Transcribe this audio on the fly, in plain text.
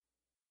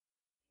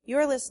You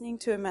are listening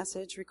to a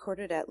message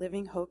recorded at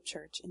Living Hope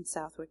Church in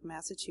Southwick,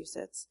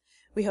 Massachusetts.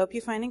 We hope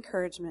you find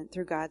encouragement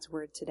through God's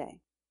Word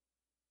today.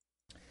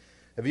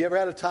 Have you ever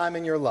had a time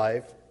in your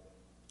life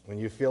when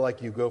you feel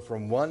like you go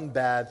from one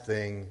bad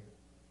thing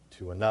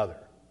to another?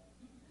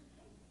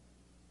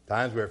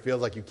 Times where it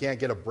feels like you can't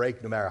get a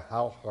break no matter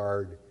how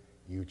hard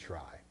you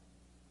try.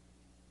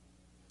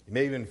 You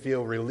may even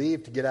feel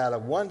relieved to get out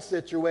of one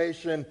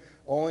situation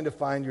only to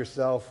find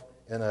yourself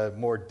in a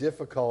more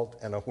difficult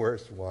and a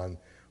worse one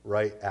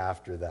right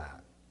after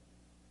that.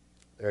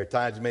 There are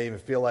times you may even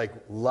feel like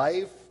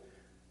life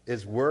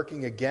is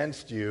working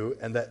against you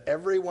and that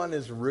everyone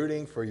is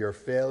rooting for your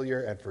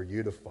failure and for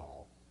you to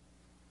fall.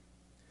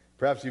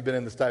 Perhaps you've been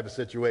in this type of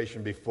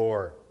situation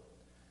before,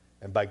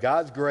 and by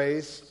God's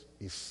grace,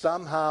 He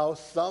somehow,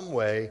 some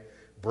way,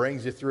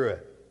 brings you through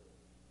it.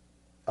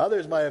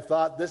 Others might have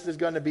thought this is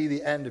going to be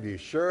the end of you.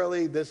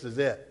 Surely this is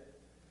it.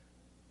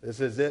 This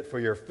is it for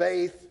your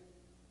faith.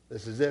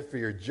 This is it for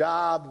your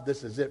job.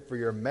 This is it for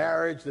your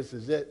marriage. This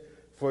is it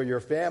for your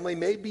family.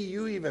 Maybe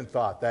you even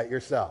thought that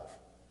yourself.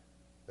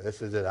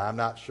 This is it. I'm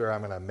not sure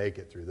I'm going to make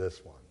it through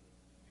this one.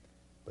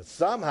 But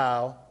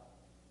somehow,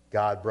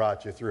 God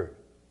brought you through.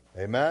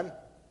 Amen?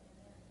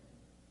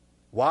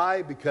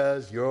 Why?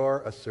 Because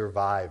you're a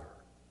survivor.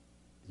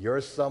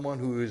 You're someone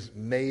who's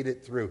made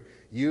it through.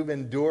 You've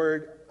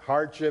endured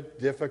hardship,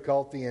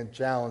 difficulty, and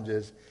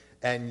challenges,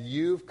 and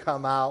you've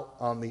come out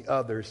on the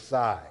other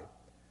side.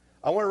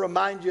 I want to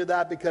remind you of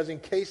that because in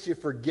case you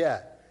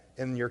forget,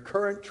 in your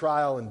current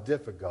trial and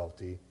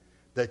difficulty,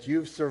 that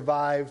you've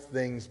survived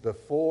things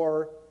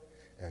before,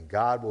 and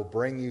God will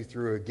bring you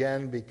through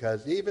again,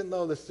 because even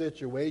though the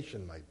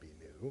situation might be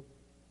new,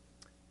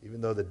 even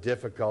though the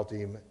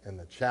difficulty and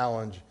the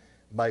challenge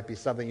might be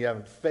something you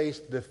haven't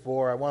faced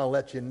before, I want to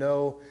let you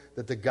know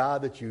that the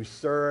God that you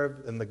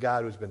serve and the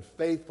God who's been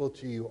faithful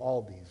to you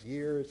all these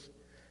years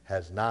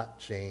has not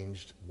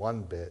changed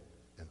one bit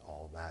in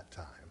all that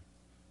time.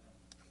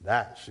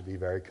 That should be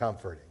very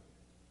comforting.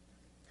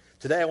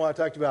 Today I want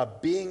to talk to you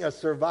about being a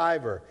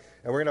survivor.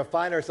 And we're going to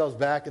find ourselves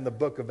back in the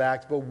book of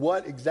Acts. But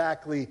what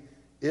exactly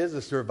is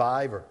a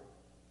survivor?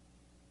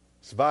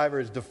 Survivor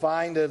is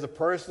defined as a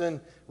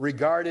person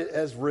regarded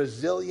as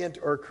resilient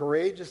or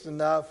courageous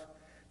enough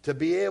to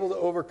be able to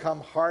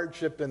overcome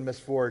hardship and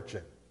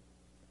misfortune.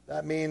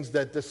 That means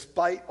that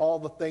despite all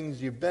the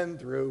things you've been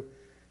through,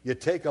 you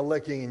take a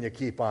licking and you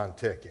keep on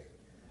ticking.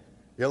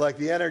 You're like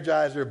the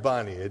Energizer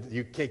Bunny.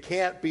 You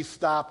can't be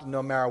stopped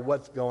no matter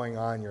what's going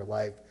on in your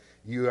life.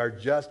 You are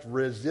just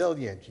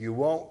resilient. You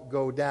won't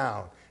go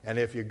down. And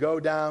if you go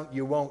down,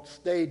 you won't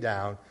stay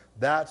down.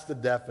 That's the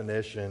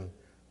definition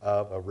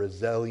of a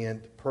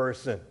resilient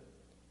person.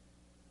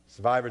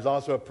 Survivor is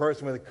also a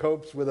person who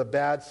copes with a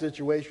bad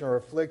situation or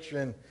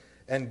affliction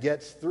and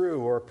gets through,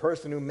 or a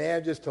person who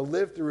manages to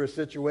live through a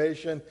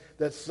situation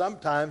that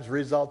sometimes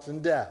results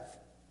in death.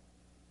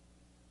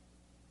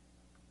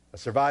 A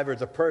survivor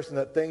is a person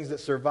that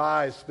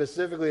survives,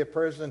 specifically a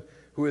person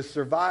who has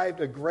survived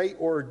a great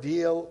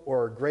ordeal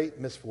or a great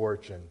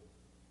misfortune.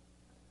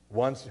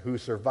 One who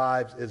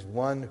survives is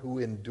one who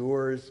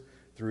endures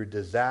through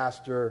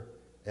disaster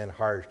and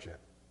hardship.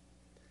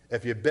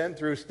 If you've been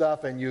through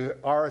stuff and you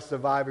are a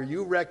survivor,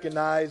 you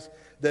recognize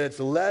that it's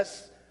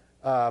less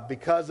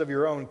because of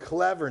your own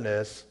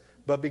cleverness,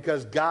 but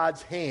because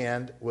God's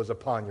hand was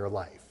upon your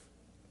life.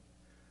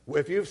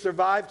 If you've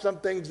survived some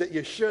things that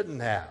you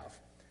shouldn't have,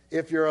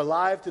 if you're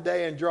alive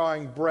today and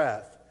drawing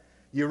breath,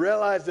 you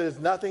realize that it's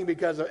nothing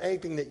because of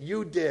anything that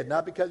you did,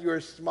 not because you were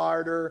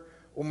smarter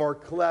or more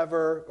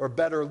clever or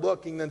better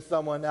looking than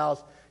someone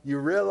else. You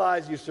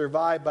realize you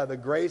survived by the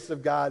grace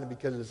of God and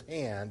because His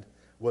hand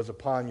was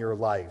upon your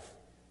life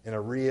in a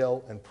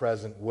real and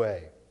present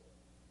way.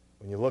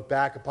 When you look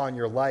back upon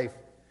your life,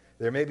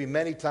 there may be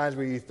many times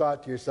where you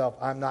thought to yourself,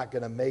 I'm not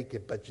going to make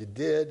it, but you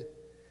did.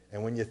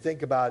 And when you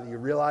think about it, you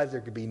realize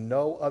there could be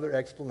no other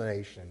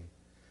explanation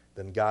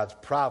than God's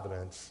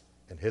providence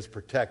and His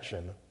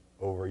protection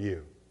over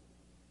you.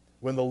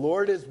 When the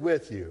Lord is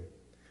with you,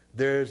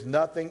 there's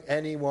nothing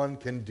anyone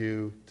can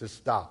do to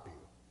stop you.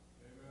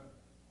 Amen.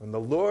 When the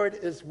Lord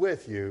is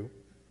with you,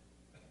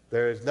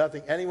 there is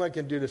nothing anyone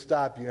can do to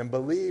stop you. And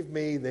believe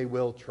me, they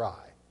will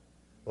try.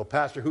 Well,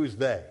 Pastor, who's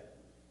they?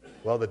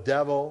 Well, the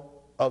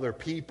devil, other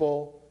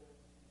people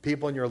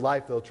in your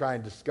life, they'll try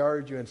and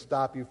discourage you and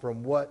stop you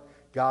from what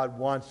God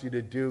wants you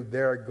to do.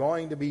 There are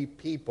going to be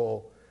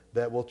people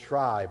that will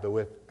try, but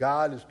if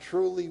God is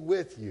truly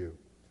with you,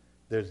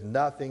 there's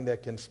nothing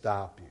that can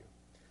stop you.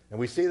 And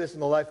we see this in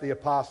the life of the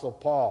Apostle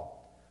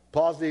Paul.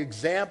 Paul's the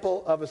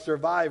example of a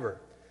survivor.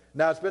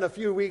 Now, it's been a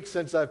few weeks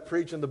since I've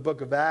preached in the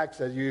book of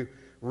Acts, as you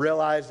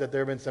realize that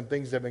there have been some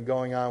things that have been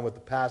going on with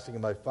the passing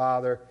of my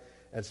father.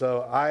 And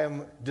so I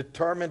am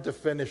determined to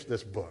finish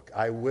this book.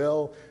 I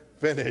will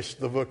finish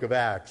the book of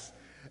Acts.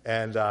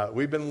 And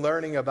we've been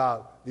learning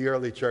about the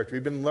early church.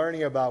 We've been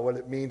learning about what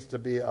it means to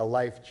be a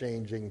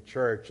life-changing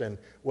church and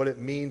what it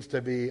means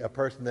to be a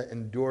person that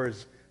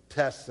endures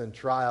tests and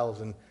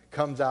trials and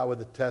comes out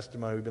with a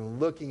testimony. We've been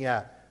looking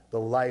at the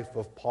life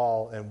of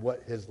Paul and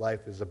what his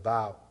life is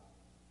about.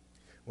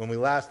 When we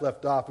last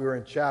left off, we were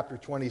in chapter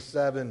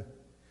 27.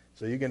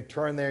 So you can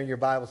turn there in your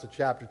Bibles to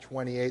chapter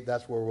 28.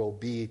 That's where we'll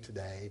be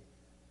today.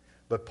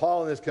 But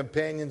Paul and his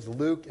companions,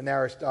 Luke and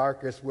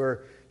Aristarchus,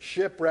 were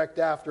shipwrecked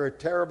after a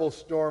terrible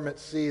storm at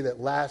sea that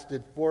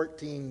lasted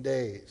 14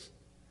 days.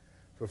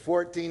 For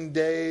 14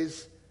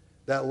 days,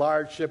 that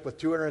large ship with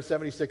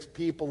 276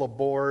 people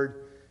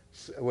aboard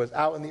was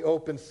out in the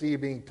open sea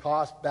being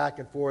tossed back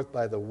and forth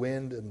by the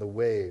wind and the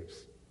waves.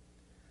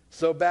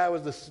 So bad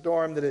was the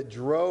storm that it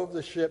drove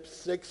the ship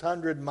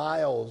 600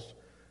 miles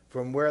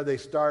from where they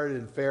started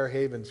in Fair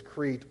Havens,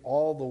 Crete,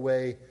 all the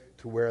way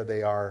to where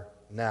they are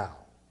now.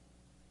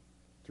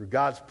 Through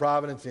God's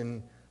providence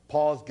and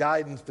Paul's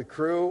guidance, the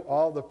crew,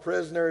 all the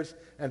prisoners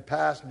and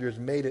passengers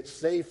made it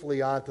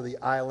safely onto the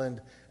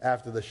island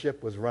after the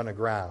ship was run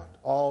aground.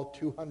 All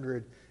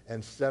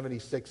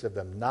 276 of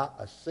them, not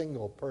a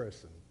single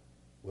person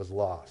was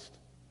lost.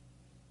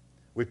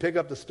 We pick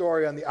up the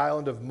story on the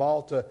island of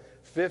Malta,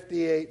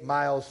 58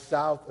 miles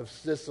south of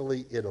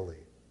Sicily,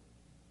 Italy.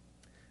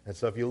 And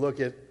so if you look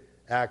at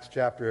Acts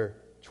chapter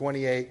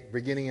 28,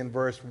 beginning in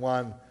verse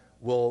 1,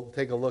 we'll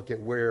take a look at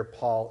where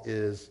Paul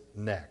is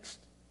next.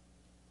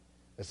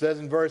 It says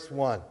in verse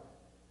 1,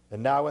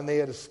 "And now when they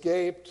had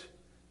escaped,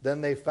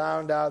 then they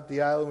found out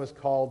the island was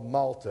called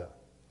Malta.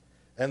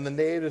 And the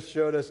natives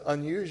showed us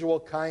unusual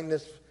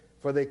kindness,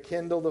 for they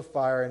kindled a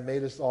fire and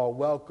made us all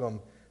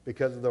welcome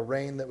because of the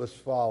rain that was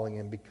falling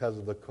and because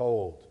of the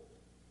cold.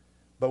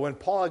 But when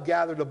Paul had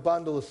gathered a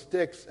bundle of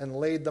sticks and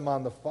laid them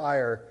on the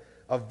fire,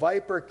 a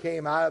viper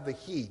came out of the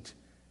heat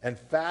and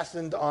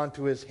fastened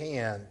onto his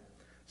hand.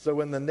 So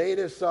when the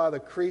natives saw the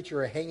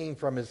creature hanging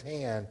from his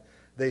hand,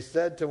 they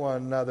said to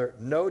one another,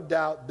 'No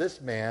doubt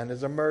this man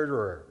is a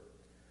murderer,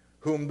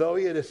 whom though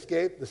he had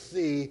escaped the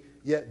sea,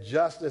 yet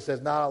justice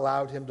has not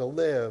allowed him to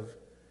live.'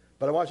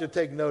 But I want you to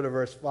take note of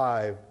verse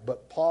 5.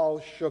 But Paul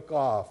shook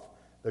off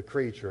the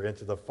creature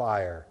into the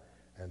fire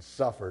and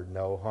suffered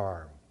no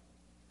harm.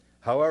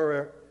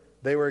 However,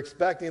 they were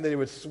expecting that he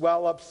would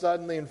swell up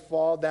suddenly and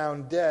fall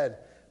down dead.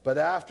 But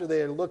after they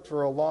had looked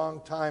for a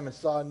long time and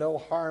saw no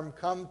harm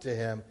come to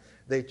him,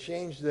 they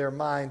changed their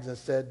minds and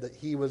said that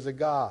he was a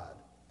god.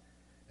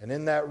 And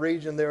in that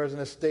region there was an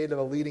estate of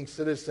a leading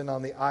citizen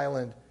on the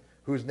island,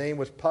 whose name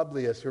was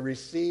Publius, who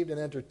received and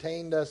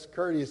entertained us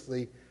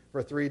courteously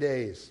for 3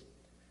 days.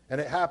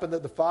 And it happened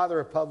that the father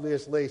of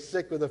Publius lay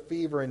sick with a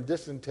fever and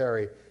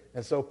dysentery.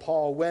 And so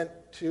Paul went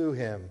to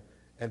him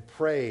and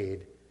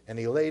prayed, and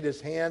he laid his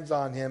hands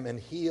on him and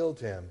healed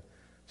him.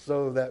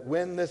 So that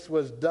when this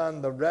was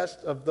done, the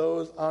rest of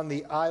those on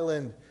the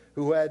island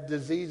who had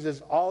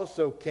diseases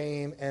also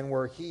came and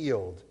were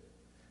healed.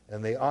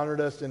 And they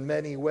honored us in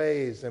many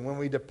ways, and when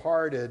we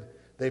departed,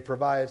 they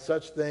provided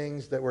such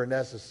things that were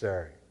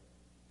necessary."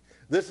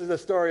 This is the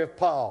story of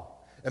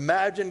Paul.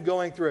 Imagine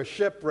going through a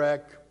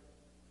shipwreck,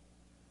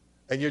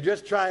 and you're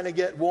just trying to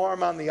get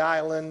warm on the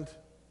island,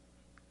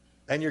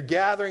 and you're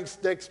gathering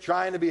sticks,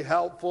 trying to be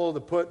helpful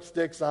to put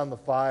sticks on the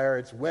fire.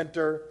 It's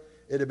winter.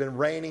 It had been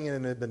raining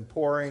and it had been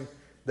pouring.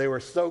 They were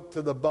soaked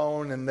to the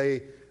bone, and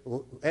they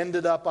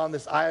ended up on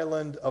this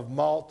island of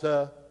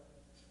Malta,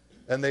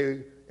 and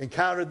they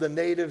encountered the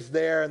natives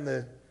there, and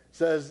it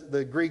says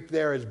the Greek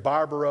there is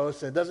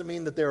barbaros, and it doesn't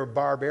mean that they were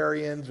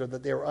barbarians or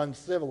that they were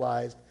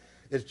uncivilized.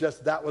 It's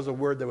just that was a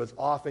word that was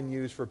often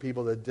used for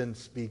people that didn't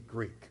speak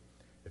Greek.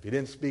 If you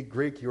didn't speak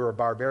Greek, you were a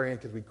barbarian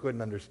because we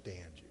couldn't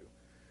understand you.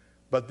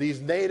 But these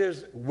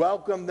natives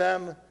welcomed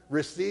them,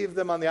 received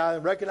them on the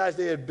island, recognized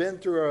they had been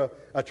through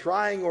a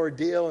trying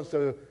ordeal, and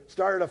so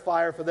started a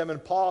fire for them.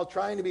 And Paul,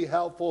 trying to be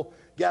helpful,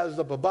 gathers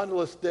up a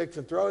bundle of sticks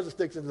and throws the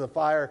sticks into the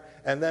fire,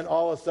 and then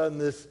all of a sudden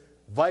this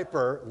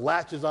viper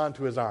latches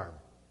onto his arm.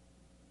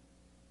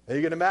 And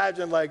you can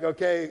imagine, like,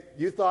 okay,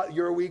 you thought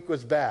your week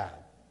was bad,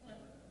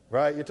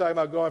 right? You're talking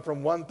about going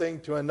from one thing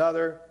to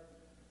another,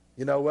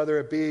 whether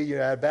it be you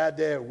had a bad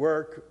day at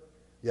work,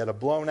 you had a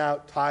blown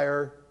out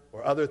tire,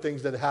 or other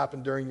things that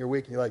happened during your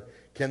week, and you're like,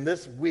 can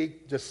this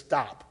week just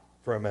stop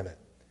for a minute?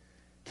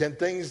 Can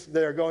things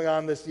that are going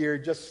on this year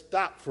just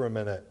stop for a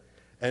minute?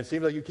 And it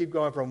seems like you keep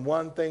going from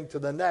one thing to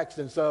the next.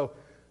 And so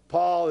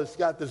Paul has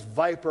got this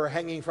viper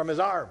hanging from his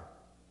arm.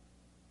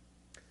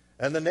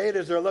 And the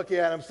natives are looking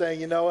at him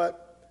saying, you know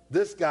what?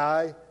 This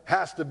guy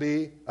has to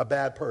be a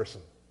bad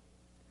person.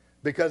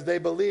 Because they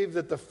believe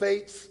that the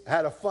fates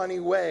had a funny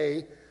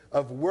way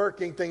of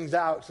working things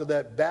out so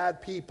that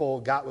bad people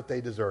got what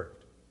they deserved.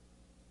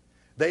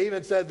 They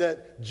even said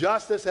that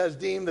justice has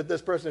deemed that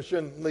this person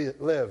shouldn't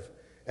live.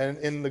 And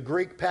in the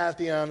Greek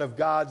pantheon of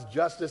gods,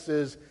 justice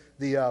is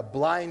the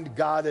blind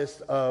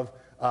goddess of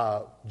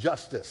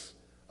justice,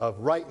 of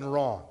right and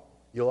wrong.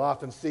 You'll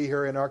often see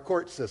her in our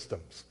court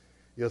systems.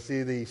 You'll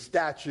see the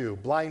statue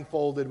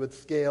blindfolded with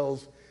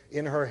scales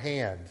in her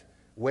hand,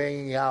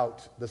 weighing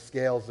out the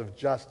scales of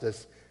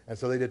justice. And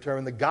so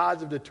the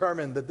gods have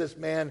determined that this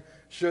man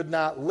should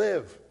not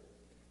live,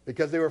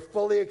 because they were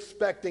fully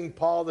expecting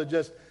Paul to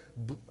just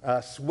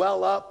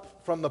swell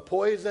up from the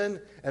poison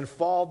and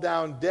fall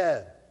down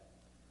dead.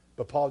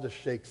 But Paul just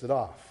shakes it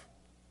off.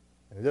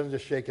 And he doesn't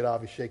just shake it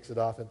off, he shakes it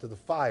off into the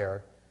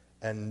fire,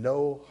 and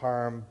no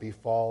harm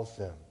befalls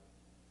him.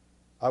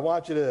 I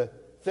want you to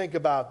think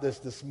about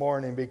this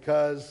morning,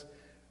 because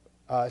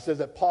it says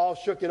that Paul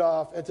shook it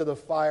off into the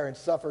fire and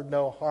suffered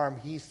no harm.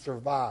 He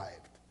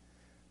survived.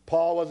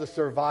 Paul was a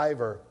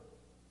survivor.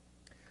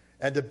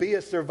 And to be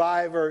a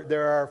survivor,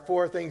 there are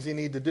 4 things you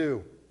need to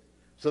do.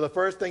 So the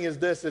first thing is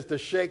to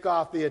shake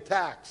off the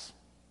attacks.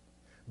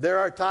 There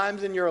are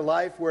times in your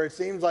life where it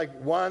seems like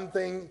one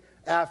thing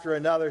after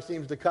another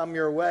seems to come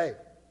your way.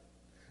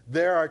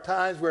 There are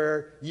times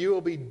where you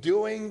will be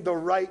doing the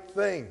right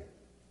thing.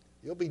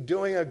 You'll be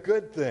doing a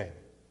good thing.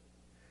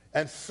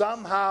 And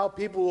somehow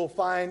people will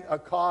find a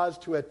cause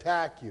to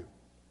attack you.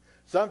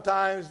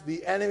 Sometimes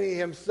the enemy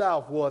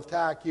himself will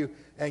attack you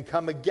and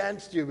come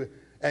against you.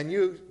 And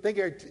you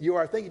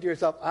are thinking to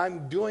yourself,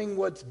 I'm doing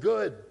what's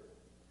good.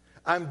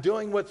 I'm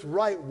doing what's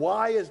right.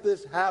 Why is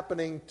this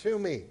happening to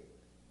me?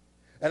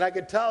 And I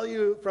can tell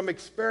you from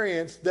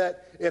experience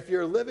that if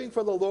you're living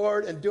for the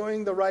Lord and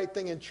doing the right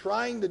thing and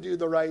trying to do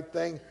the right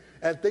thing,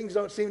 and things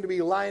don't seem to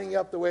be lining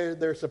up the way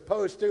they're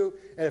supposed to,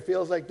 and it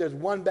feels like there's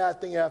one bad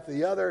thing after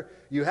the other,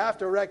 you have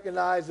to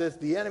recognize it's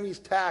the enemy's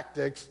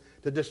tactics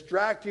to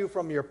distract you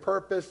from your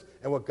purpose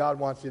and what God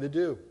wants you to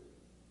do.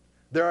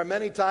 There are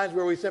many times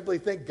where we simply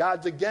think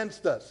God's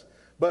against us.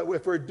 But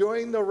if we're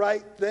doing the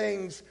right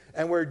things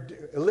and we're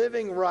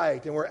living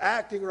right and we're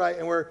acting right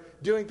and we're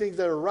doing things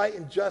that are right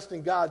and just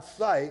in God's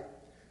sight,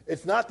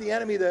 it's not the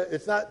enemy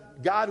it's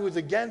not God who's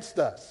against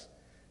us.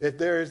 If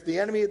there's the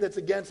enemy that's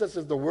against us,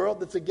 is the world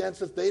that's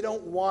against us, they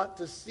don't want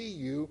to see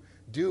you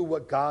do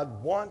what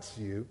God wants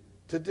you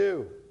to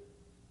do.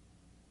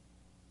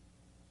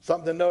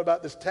 Something to note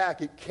about this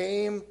attack, it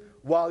came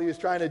while he was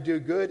trying to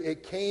do good.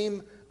 It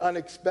came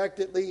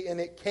unexpectedly,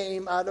 and it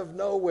came out of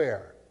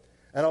nowhere.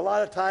 And a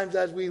lot of times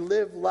as we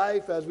live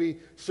life, as we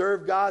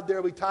serve God, there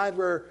will be times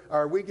where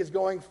our week is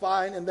going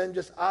fine, and then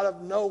just out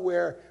of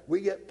nowhere,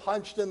 we get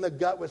punched in the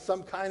gut with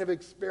some kind of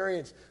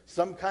experience,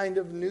 some kind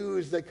of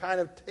news that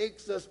kind of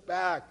takes us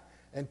back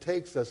and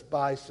takes us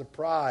by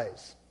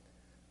surprise.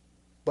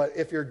 But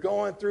if you're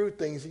going through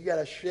things, you got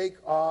to shake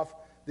off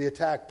the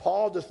attack.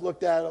 Paul just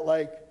looked at it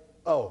like,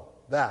 oh,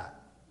 that.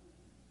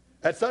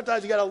 And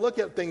sometimes you got to look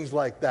at things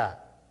like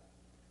that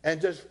and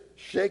just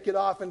shake it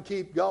off and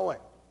keep going.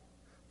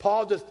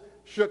 Paul just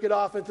shook it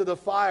off into the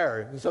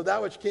fire. And so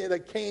that which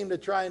came to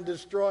try and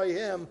destroy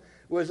him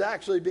was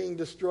actually being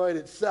destroyed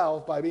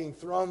itself by being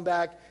thrown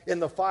back in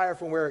the fire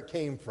from where it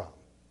came from.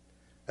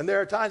 And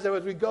there are times that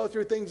as we go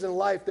through things in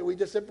life that we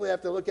just simply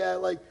have to look at it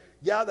like,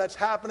 yeah, that's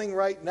happening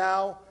right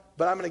now,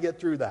 but I'm going to get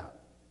through that.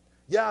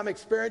 Yeah, I'm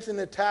experiencing an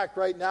attack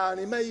right now, and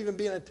it may even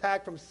be an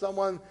attack from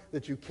someone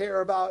that you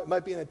care about. It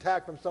might be an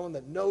attack from someone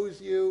that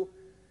knows you.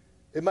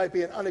 It might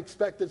be an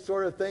unexpected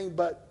sort of thing,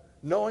 but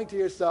knowing to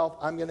yourself,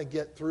 I'm going to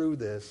get through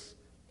this,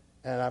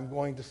 and I'm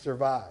going to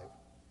survive.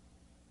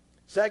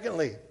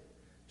 Secondly,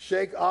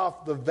 shake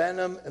off the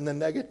venom and the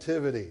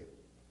negativity.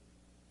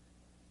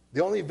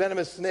 The only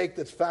venomous snake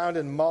that's found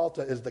in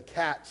Malta is the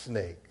cat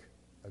snake,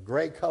 a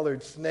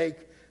gray-colored snake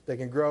that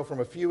can grow from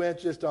a few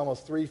inches to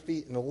almost 3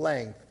 feet in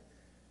length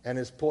and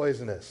is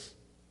poisonous.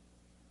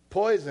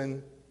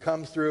 Poison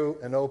comes through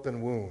an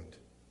open wound.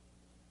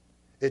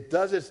 It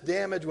does its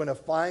damage when it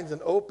finds an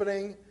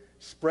opening,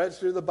 spreads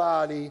through the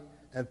body,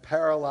 and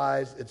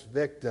paralyzes its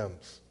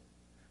victims.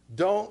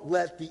 Don't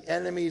let the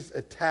enemy's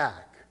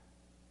attack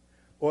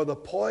or the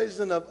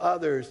poison of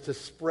others to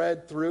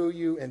spread through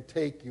you and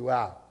take you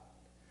out.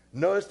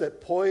 Notice that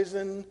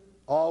poison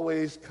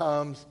always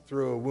comes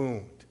through a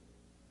wound.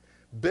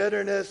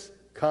 Bitterness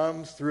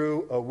comes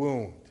through a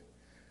wound.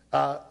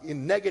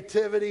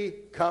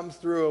 Negativity comes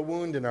through a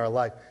wound in our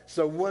life.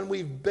 So when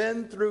we've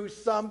been through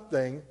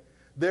something,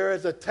 there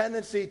is a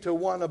tendency to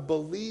want to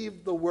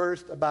believe the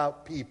worst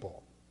about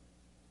people.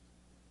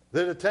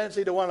 There's a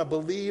tendency to want to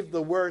believe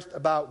the worst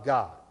about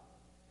God.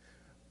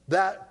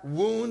 That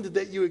wound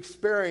that you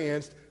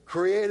experienced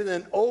created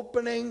an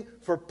opening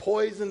for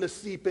poison to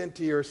seep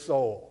into your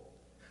soul.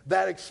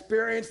 That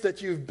experience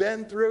that you've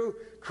been through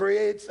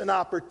creates an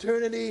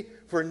opportunity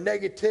for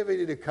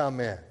negativity to come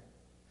in.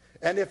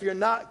 And if you're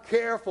not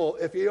careful,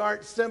 if you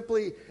aren't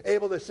simply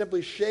able to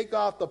simply shake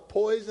off the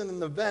poison and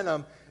the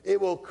venom,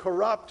 it will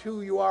corrupt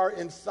who you are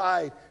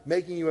inside,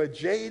 making you a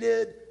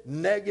jaded,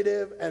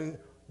 negative, and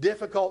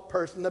difficult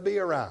person to be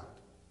around.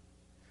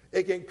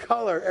 It can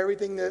color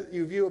everything that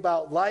you view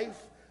about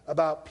life,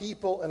 about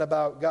people, and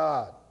about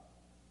God.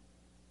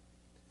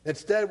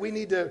 Instead, we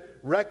need to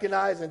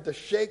recognize and to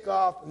shake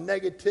off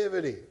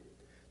negativity,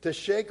 to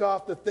shake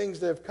off the things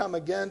that have come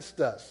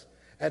against us,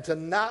 and to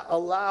not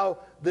allow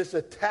this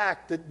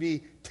attack to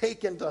be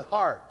taken to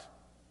heart.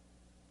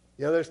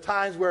 You know, there's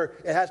times where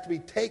it has to be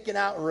taken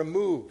out and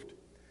removed.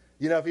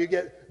 You know, if you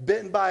get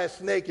bitten by a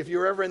snake, if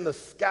you're ever in the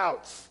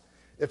Scouts,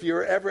 if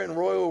you're ever in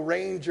Royal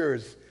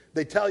Rangers,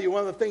 they tell you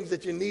one of the things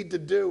that you need to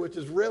do, which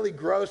is really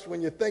gross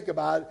when you think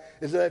about it,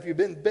 is that if you've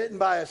been bitten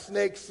by a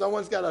snake,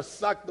 someone's got to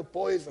suck the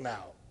poison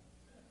out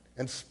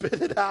and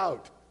spit it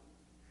out.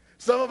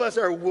 Some of us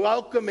are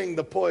welcoming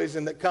the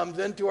poison that comes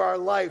into our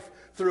life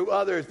through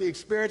others, the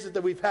experiences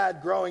that we've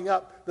had growing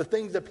up, the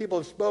things that people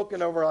have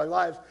spoken over our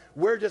lives.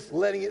 We're just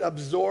letting it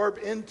absorb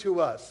into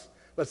us.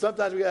 But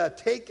sometimes we got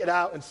to take it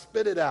out and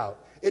spit it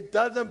out. It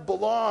doesn't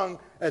belong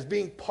as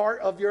being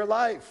part of your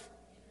life.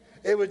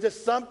 It was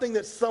just something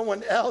that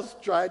someone else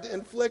tried to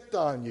inflict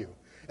on you.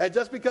 And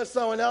just because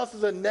someone else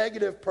is a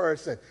negative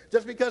person,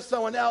 just because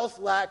someone else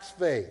lacks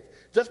faith,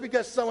 just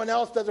because someone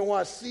else doesn't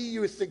want to see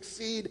you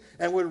succeed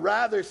and would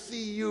rather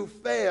see you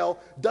fail,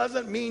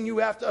 doesn't mean you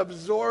have to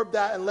absorb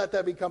that and let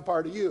that become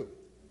part of you.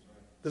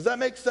 Does that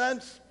make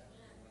sense?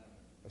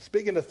 I'm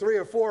speaking to 3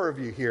 or 4 of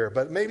you here,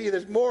 but maybe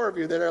there's more of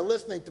you that are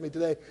listening to me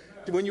today.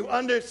 When you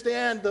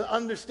understand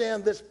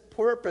this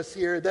purpose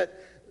here, that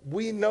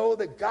we know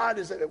that God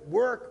is at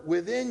work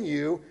within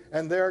you,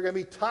 and there are going to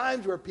be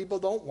times where people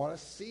don't want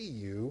to see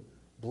you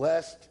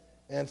blessed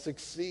and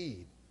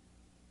succeed.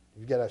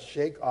 You've got to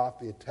shake off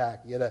the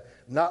attack. You've got to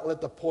not let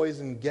the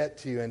poison get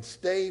to you, and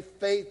stay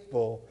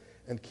faithful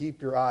and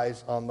keep your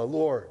eyes on the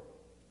Lord.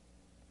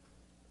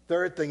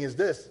 Third thing is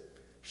this: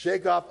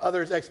 shake off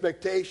others'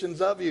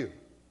 expectations of you,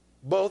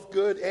 both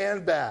good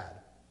and bad.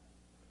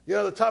 You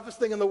know, the toughest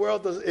thing in the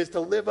world is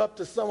to live up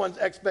to someone's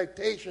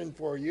expectation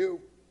for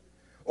you,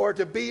 or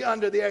to be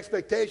under the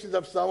expectations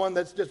of someone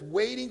that's just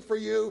waiting for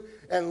you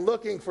and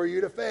looking for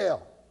you to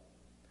fail.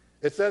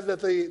 It says that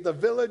the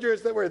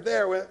villagers that were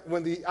there,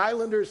 when the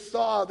islanders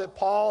saw that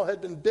Paul had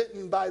been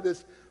bitten by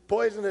this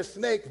poisonous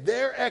snake,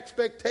 their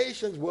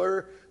expectations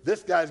were,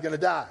 this guy's going to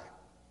die.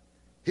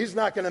 He's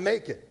not going to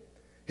make it.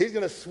 He's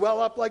going to swell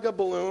up like a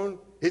balloon.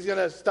 He's going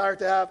to start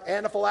to have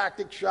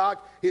anaphylactic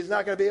shock. He's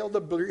not going to be able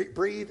to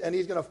breathe, and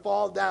he's going to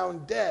fall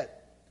down dead.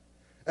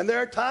 And there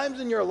are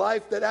times in your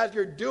life that as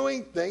you're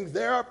doing things,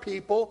 there are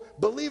people,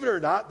 believe it or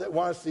not, that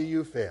want to see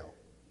you fail.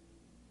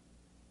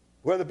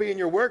 Whether it be in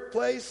your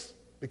workplace,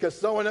 because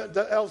someone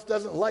else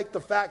doesn't like the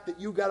fact that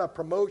you got a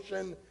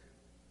promotion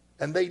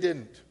and they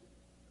didn't.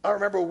 I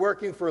remember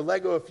working for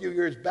Lego a few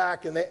years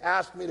back, and they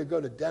asked me to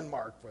go to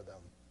Denmark for them.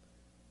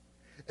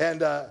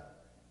 And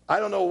I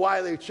don't know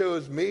why they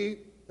chose me.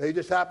 They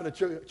just happened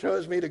to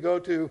chose me to go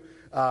to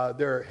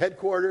their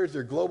headquarters,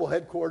 their global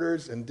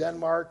headquarters in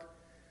Denmark.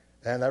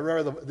 And I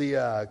remember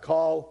the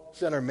call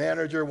center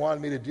manager wanted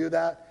me to do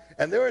that.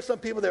 And there were some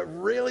people that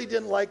really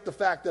didn't like the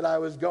fact that I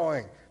was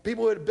going.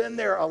 People who had been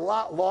there a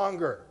lot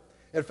longer.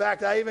 In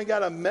fact, I even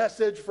got a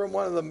message from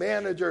one of the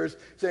managers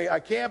saying, I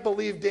can't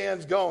believe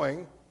Dan's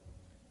going.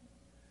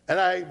 And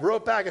I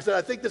wrote back, I said,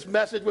 I think this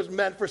message was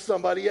meant for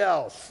somebody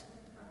else.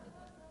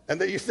 And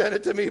then you sent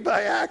it to me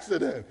by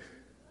accident.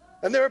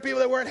 And there were people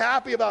that weren't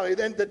happy about me,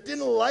 that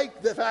didn't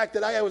like the fact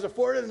that I was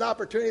afforded an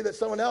opportunity that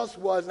someone else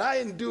was, and I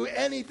didn't do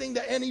anything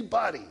to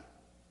anybody.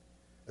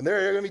 And there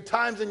are going to be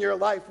times in your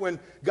life when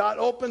God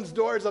opens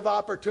doors of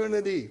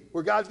opportunity,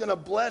 where God's going to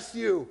bless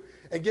you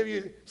and give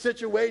you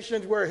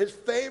situations where his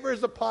favor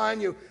is upon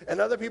you,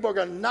 and other people are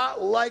going to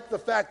not like the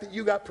fact that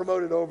you got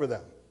promoted over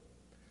them.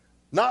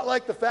 Not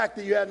like the fact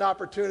that you had an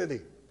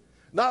opportunity.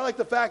 Not like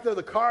the fact that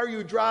the car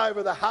you drive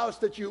or the house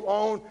that you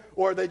own,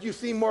 or that you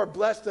seem more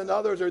blessed than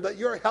others, or that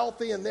you're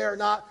healthy and they're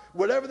not.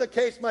 Whatever the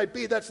case might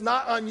be, that's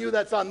not on you,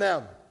 that's on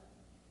them.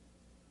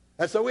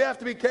 And so we have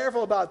to be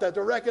careful about that,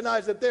 to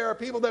recognize that there are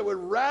people that would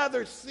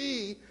rather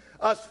see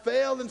us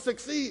fail than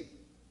succeed.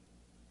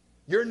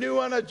 You're new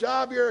on a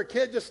job, you're a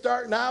kid just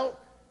starting out.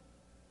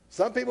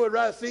 Some people would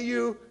rather see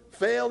you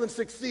fail than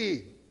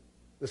succeed.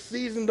 The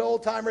seasoned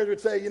old-timers would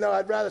say, you know,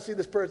 I'd rather see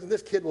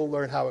this kid will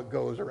learn how it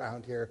goes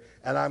around here,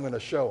 and I'm going to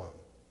show him.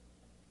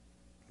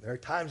 There are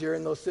times you're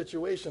in those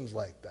situations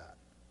like that.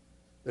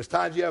 There's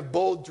times you have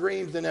bold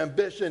dreams and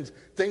ambitions,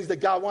 things that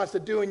God wants to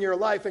do in your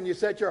life, and you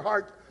set your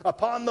heart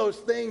upon those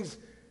things,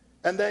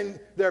 and then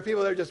there are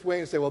people that are just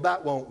waiting to say, well,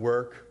 that won't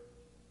work.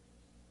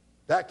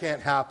 That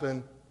can't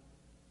happen.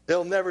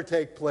 It'll never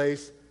take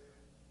place,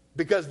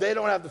 because they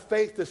don't have the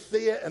faith to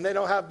see it, and they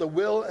don't have the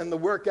will and the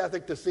work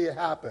ethic to see it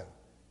happen.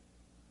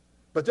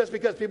 But just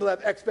because people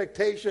have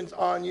expectations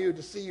on you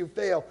to see you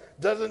fail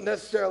doesn't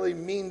necessarily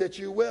mean that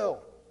you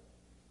will.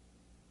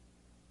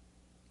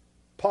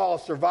 Paul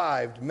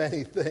survived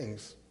many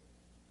things.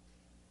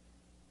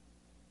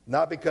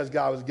 Not because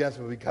God was against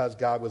him, but because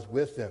God was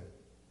with him.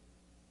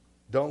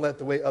 Don't let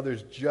the way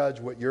others judge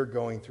what you're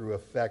going through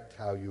affect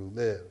how you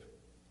live.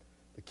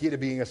 The key to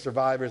being a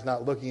survivor is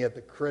not looking at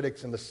the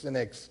critics and the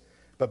cynics,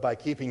 but by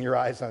keeping your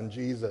eyes on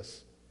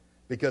Jesus.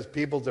 Because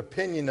people's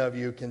opinion of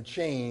you can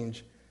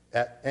change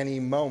at any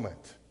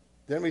moment.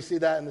 Didn't we see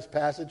that in this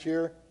passage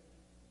here?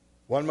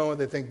 One moment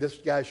they think this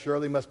guy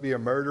surely must be a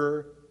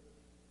murderer,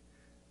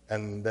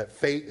 and that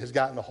fate has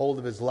gotten a hold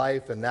of his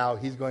life, and now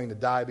he's going to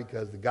die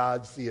because the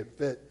gods see it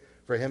fit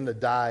for him to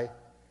die.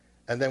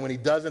 And then when he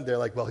doesn't, they're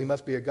like, well, he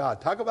must be a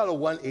god. Talk about a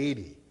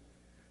 180.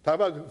 Talk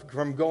about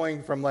from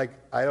going from like,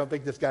 I don't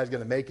think this guy's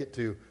going to make it,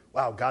 to,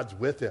 wow, God's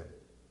with him.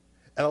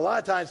 And a lot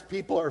of times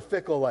people are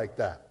fickle like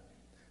that.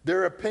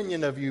 Their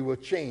opinion of you will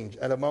change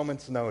at a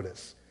moment's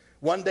notice.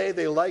 One day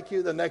they like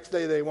you, the next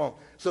day they won't.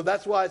 So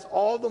that's why it's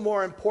all the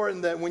more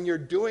important that when you're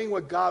doing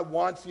what God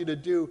wants you to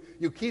do,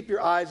 you keep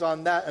your eyes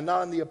on that and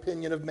not on the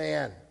opinion of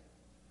man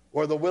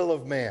or the will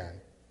of man.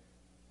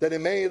 That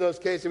in many of those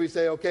cases we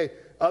say, okay,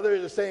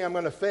 others are saying I'm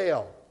going to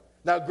fail.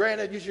 Now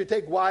granted, you should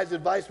take wise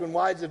advice when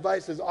wise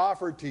advice is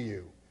offered to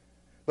you.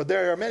 But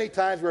there are many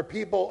times where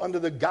people under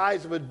the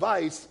guise of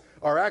advice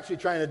are actually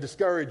trying to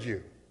discourage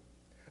you,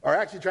 are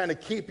actually trying to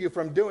keep you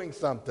from doing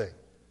something.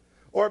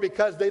 Or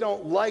because they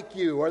don't like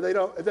you, or they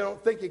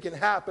don't think it can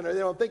happen, or they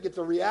don't think it's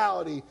a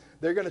reality,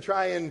 they're going to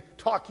try and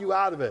talk you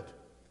out of it.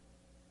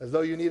 As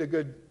though you need a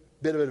good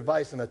bit of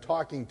advice and a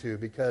talking to,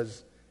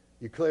 because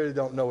you clearly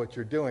don't know what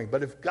you're doing.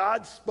 But if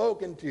God's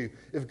spoken to you,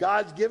 if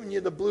God's given you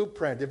the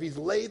blueprint, if he's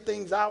laid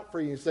things out for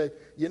you and said,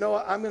 you know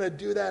what, I'm going to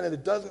do that, and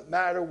it doesn't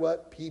matter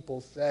what people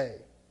say.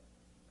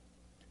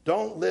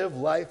 Don't live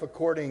life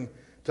according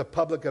to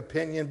public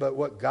opinion, but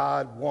what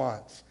God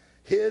wants.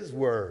 His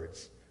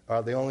words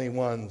are the only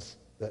ones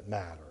that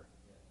matter.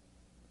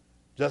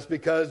 Just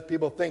because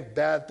people think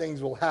bad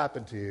things will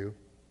happen to you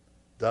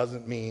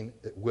doesn't mean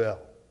it will.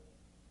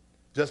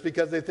 Just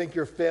because they think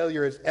your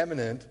failure is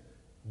imminent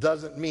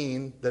doesn't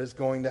mean that it's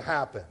going to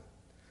happen.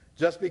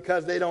 Just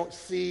because they don't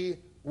see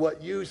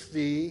what you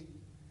see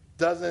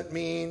doesn't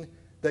mean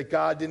that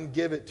God didn't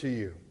give it to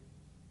you.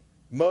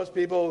 Most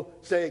people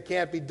say it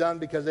can't be done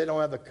because they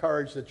don't have the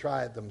courage to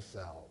try it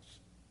themselves.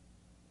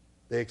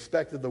 They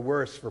expected the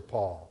worst for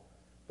Paul.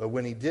 But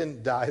when he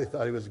didn't die, they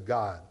thought he was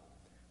God,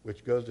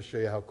 which goes to show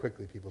you how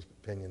quickly people's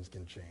opinions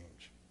can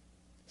change.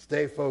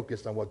 Stay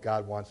focused on what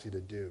God wants you to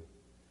do,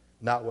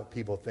 not what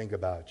people think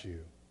about you.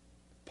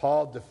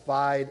 Paul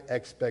defied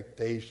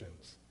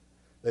expectations.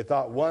 They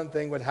thought one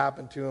thing would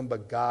happen to him,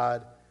 but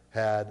God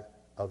had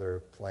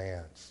other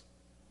plans.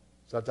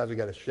 Sometimes we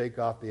got to shake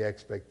off the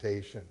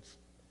expectations.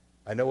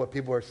 I know what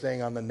people are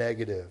saying on the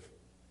negative.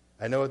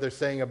 I know what they're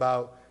saying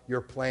about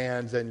your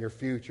plans and your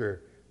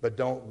future, but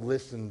don't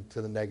listen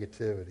to the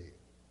negativity.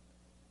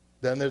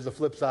 Then there's the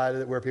flip side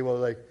of it where people are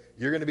like,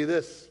 you're going to be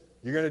this,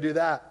 you're going to do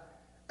that.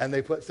 And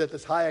they set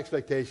this high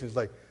expectations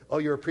like, oh,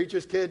 you're a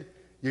preacher's kid?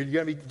 You're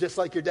going to be just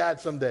like your dad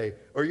someday.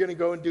 Or you're going to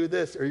go and do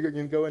this, or you're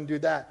going to go and do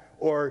that.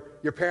 Or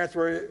your parents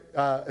were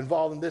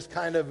involved in this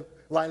kind of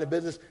line of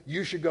business,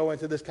 you should go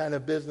into this kind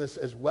of business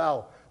as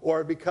well.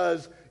 Or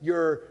because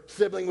your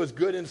sibling was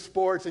good in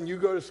sports and you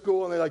go to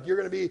school and they're like, you're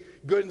going to be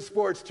good in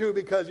sports too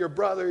because your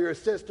brother or your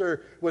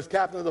sister was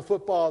captain of the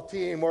football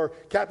team or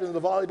captain of the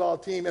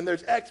volleyball team. And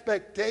there's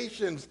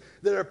expectations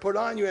that are put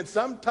on you. And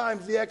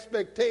sometimes the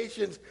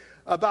expectations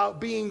about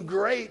being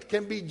great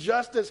can be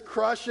just as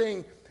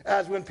crushing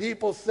as when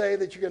people say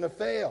that you're going to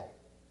fail.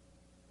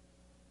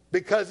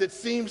 Because it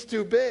seems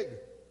too big.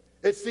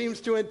 It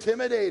seems too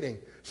intimidating.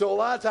 So a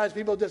lot of times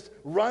people just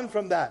run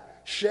from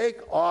that. Shake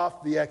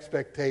off the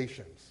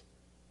expectations.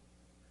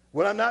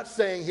 What I'm not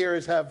saying here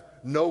is have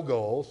no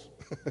goals.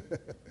 I'm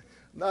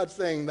not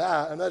saying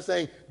that. I'm not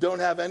saying don't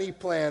have any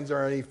plans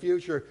or any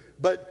future.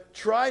 But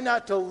try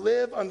not to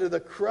live under the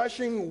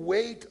crushing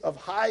weight of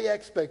high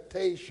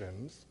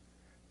expectations,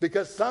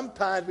 because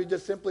sometimes we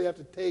just simply have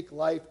to take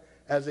life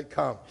as it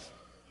comes.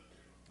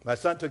 My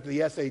son took the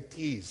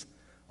SATs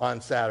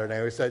on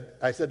Saturday.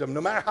 I said to him,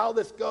 no matter how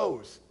this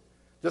goes,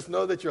 just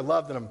know that you're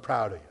loved and I'm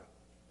proud of you.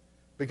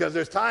 Because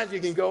there's times you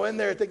can go in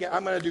there thinking,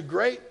 I'm going to do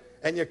great,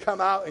 and you come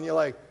out and you're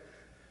like,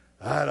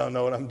 I don't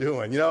know what I'm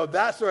doing. You know,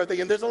 that sort of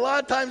thing. And there's a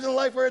lot of times in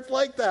life where it's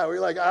like that, where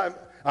you're like,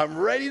 I'm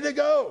ready to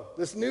go.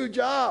 This new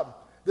job,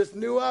 this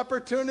new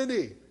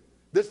opportunity,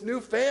 this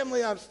new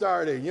family I'm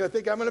starting. You know,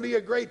 think I'm going to be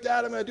a great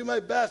dad, I'm going to do my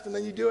best, and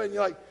then you do it and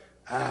you're like,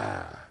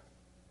 I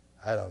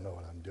don't know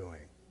what I'm doing.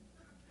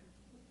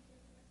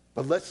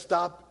 But let's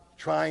stop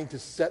trying to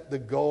set the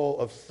goal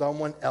of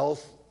someone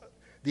else,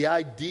 the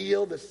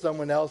ideal that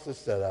someone else has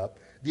set up,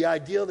 the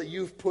ideal that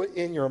you've put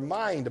in your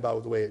mind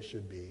about the way it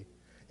should be,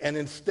 and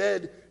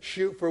instead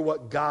shoot for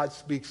what God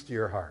speaks to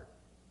your heart.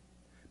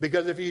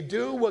 Because if you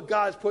do what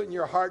God's put in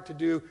your heart to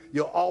do,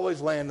 you'll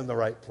always land in the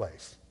right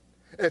place.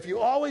 If you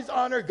always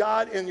honor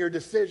God in your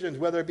decisions,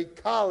 whether it be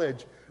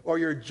college or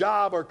your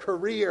job or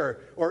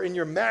career or in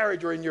your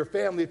marriage or in your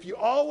family, if you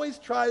always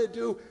try to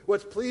do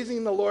what's pleasing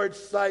in the Lord's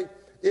sight,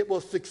 it will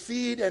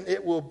succeed and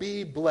it will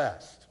be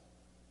blessed.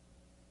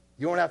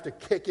 You won't have to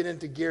kick it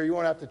into gear. You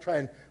won't have to try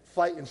and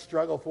fight and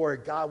struggle for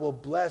it. God will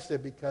bless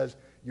it because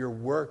you're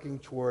working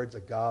towards a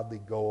godly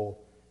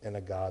goal and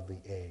a godly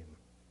aim.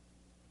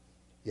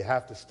 You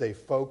have to stay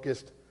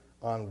focused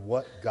on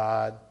what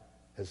God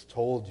has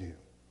told you.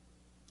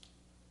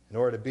 In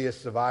order to be a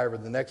survivor,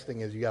 the next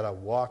thing is you got to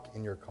walk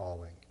in your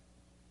calling.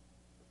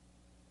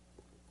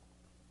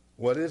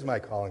 What is my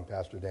calling,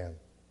 Pastor Dan?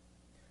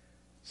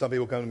 Some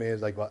people come to me and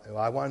it's like, well,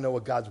 I want to know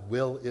what God's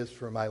will is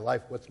for my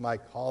life. What's my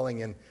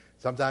calling? And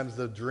sometimes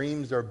the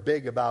dreams are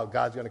big about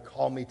God's going to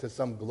call me to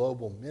some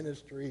global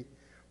ministry,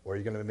 or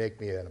you're going to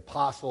make me an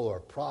apostle or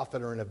a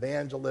prophet or an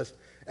evangelist.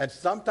 And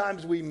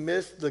sometimes we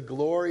miss the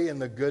glory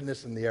and the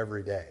goodness in the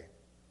everyday.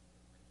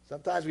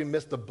 Sometimes we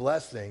miss the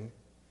blessing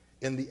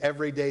in the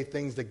everyday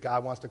things that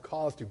God wants to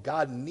call us to.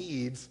 God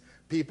needs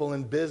people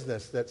in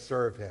business that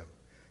serve him.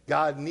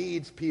 God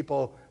needs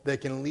people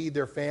that can lead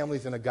their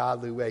families in a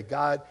godly way.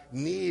 God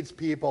needs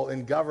people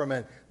in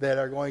government that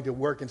are going to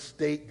work in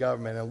state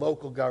government and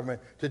local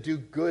government to do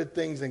good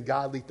things and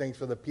godly things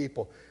for the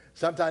people.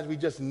 Sometimes we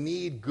just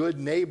need good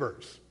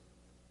neighbors,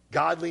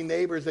 godly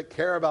neighbors that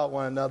care about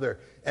one another.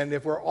 And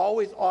if we're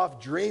always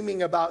off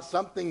dreaming about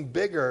something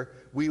bigger,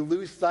 we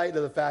lose sight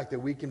of the fact that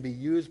we can be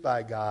used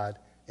by God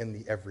in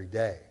the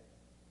everyday.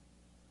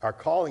 Our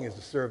calling is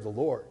to serve the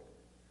Lord.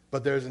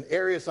 But there's an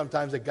area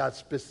sometimes that God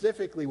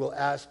specifically will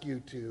ask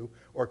you to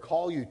or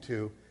call you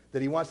to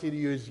that he wants you to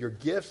use your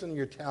gifts and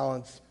your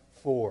talents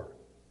for.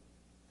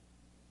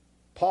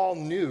 Paul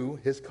knew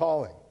his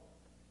calling.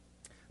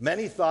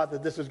 Many thought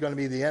that this was going to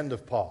be the end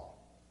of Paul.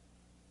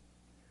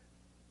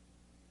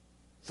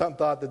 Some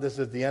thought that this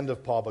is the end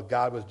of Paul, but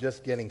God was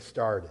just getting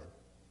started.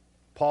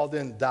 Paul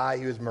didn't die.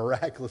 He was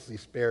miraculously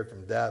spared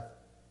from death.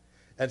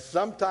 And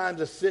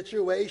sometimes a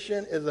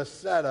situation is a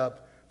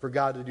setup for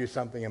God to do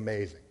something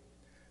amazing.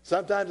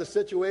 Sometimes the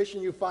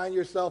situation you find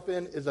yourself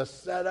in is a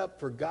setup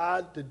for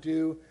God to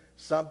do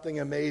something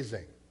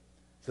amazing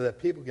so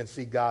that people can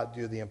see God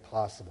do the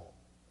impossible.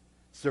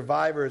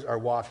 Survivors are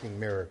walking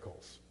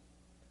miracles.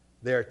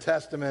 They are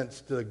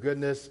testaments to the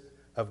goodness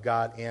of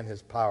God and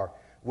his power.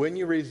 When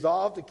you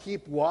resolve to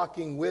keep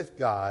walking with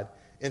God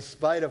in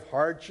spite of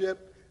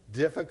hardship,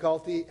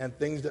 difficulty, and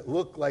things that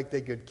look like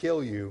they could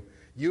kill you,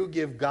 you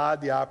give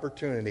God the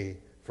opportunity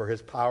for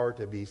his power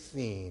to be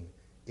seen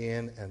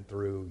in and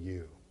through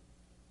you,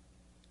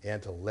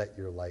 and to let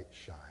your light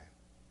shine.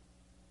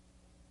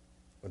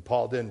 When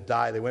Paul didn't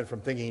die, they went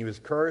from thinking he was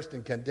cursed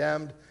and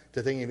condemned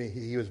to thinking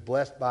he was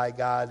blessed by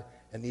God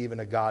and even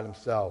a God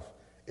himself.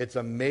 It's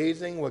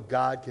amazing what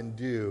God can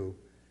do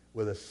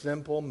with a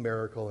simple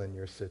miracle in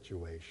your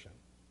situation.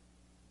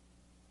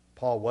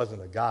 Paul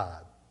wasn't a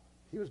God.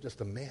 He was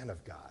just a man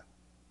of God.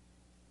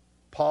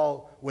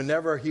 Paul,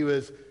 whenever he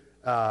was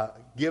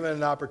given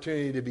an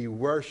opportunity to be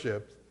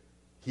worshipped,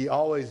 he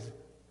always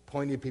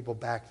pointed people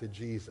back to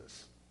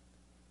Jesus.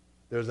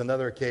 There was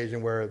another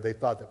occasion where they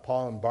thought that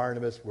Paul and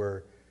Barnabas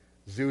were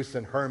Zeus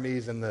and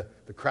Hermes, and the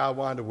crowd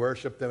wanted to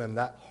worship them, and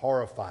that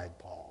horrified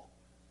Paul.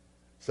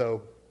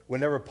 So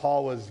whenever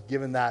Paul was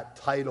given that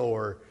title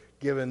or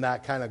given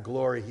that kind of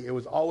glory, it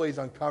was always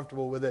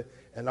uncomfortable with it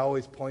and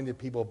always pointed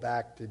people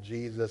back to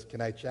Jesus. Can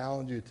I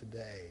challenge you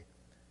today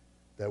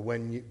that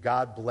when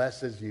God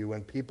blesses you,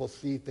 when people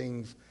see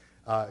things,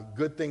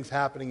 good things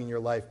happening in your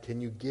life, can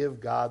you give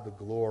God the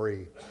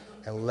glory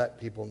and let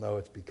people know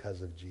it's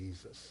because of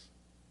Jesus?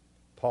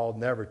 Paul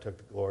never took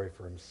the glory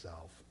for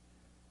himself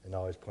and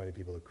always pointed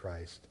people to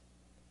Christ.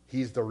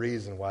 He's the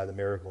reason why the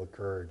miracle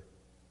occurred.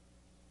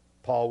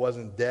 Paul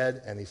wasn't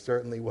dead, and he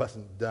certainly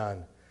wasn't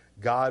done.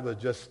 God was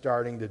just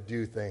starting to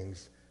do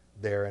things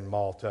there in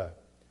Malta.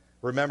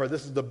 Remember,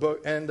 this is the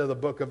end of the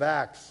book of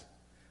Acts.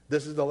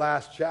 This is the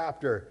last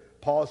chapter.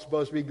 Paul is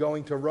supposed to be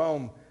going to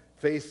Rome,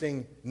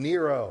 facing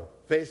Nero,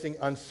 facing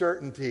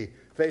uncertainty,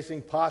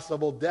 facing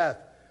possible death.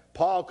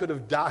 Paul could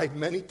have died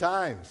many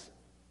times.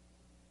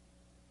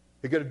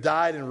 He could have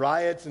died in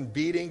riots and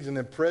beatings and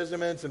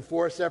imprisonments and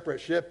 4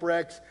 separate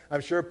shipwrecks. I'm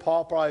sure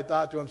Paul probably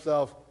thought to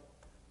himself,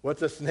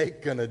 what's a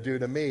snake going to do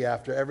to me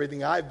after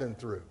everything I've been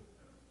through?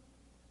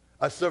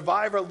 A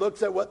survivor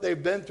looks at what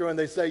they've been through and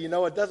they say, you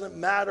know, it doesn't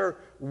matter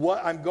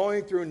what I'm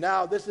going through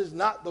now. This is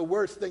not the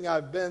worst thing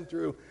I've been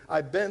through.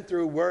 I've been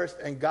through worse,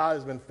 and God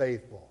has been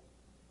faithful.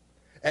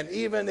 And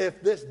even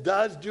if this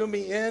does do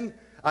me in,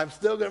 I'm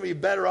still going to be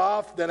better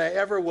off than I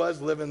ever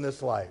was living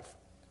this life,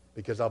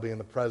 because I'll be in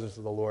the presence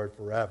of the Lord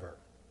forever.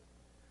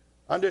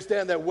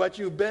 Understand that what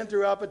you've been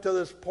through up until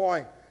this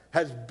point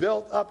has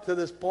built up to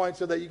this point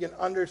so that you can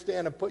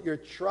understand and put your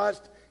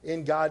trust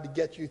in God to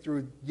get you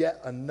through yet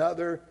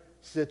another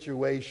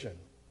situation.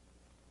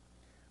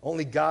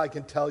 Only God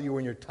can tell you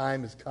when your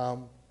time has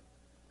come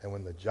and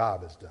when the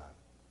job is done.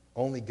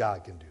 Only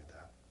God can do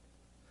that.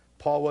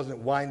 Paul wasn't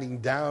winding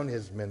down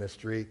his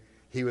ministry.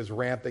 He was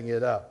ramping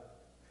it up.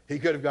 He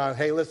could have gone,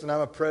 hey, listen, I'm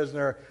a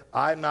prisoner.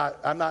 I'm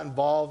not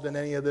involved in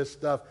any of this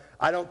stuff.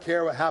 I don't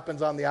care what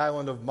happens on the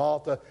island of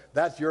Malta.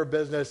 That's your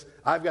business.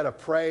 I've got to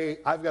pray.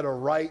 I've got to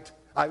write.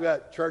 I've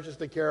got churches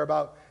to care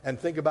about and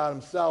think about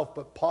himself.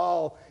 But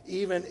Paul,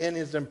 even in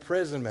his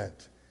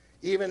imprisonment,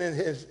 even in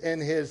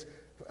his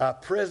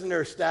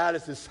prisoner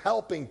status, is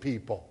helping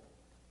people.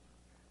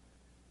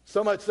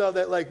 So much so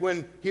that, like,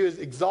 when he was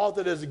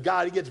exalted as a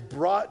god, he gets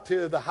brought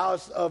to the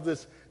house of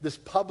this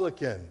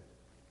publican.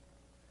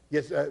 He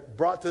gets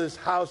brought to this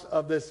house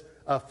of this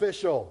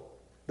official,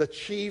 the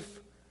chief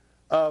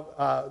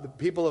of the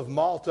people of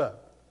Malta,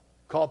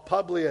 called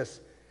Publius.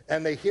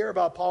 And they hear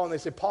about Paul, and they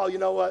say, Paul, you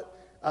know what?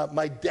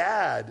 My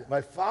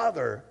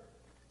father,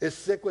 is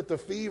sick with the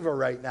fever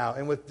right now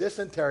and with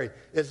dysentery.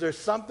 Is there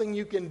something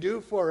you can do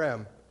for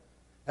him?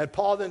 And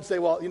Paul didn't say,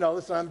 well,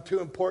 listen, I'm too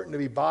important to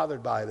be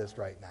bothered by this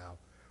right now.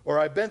 Or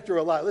I've been through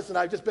a lot. Listen,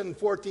 I've just been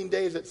 14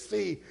 days at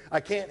sea.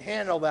 I can't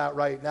handle that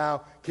right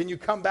now. Can you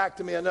come back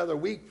to me another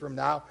week from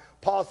now?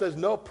 Paul says,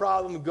 no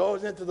problem,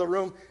 goes into the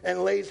room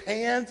and lays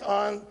hands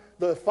on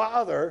the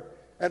father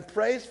and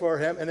prays for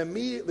him, and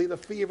immediately the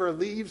fever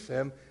leaves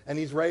him and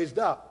he's raised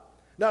up.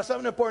 Now,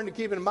 something important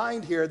to keep in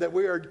mind here, that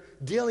we are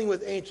dealing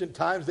with ancient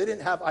times. They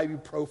didn't have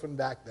ibuprofen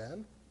back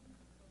then,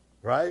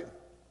 right?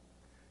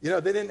 They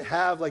didn't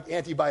have like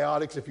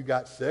antibiotics if you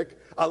got sick.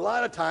 A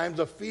lot of times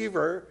a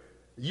fever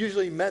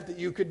usually meant that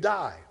you could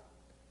die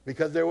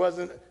because there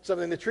wasn't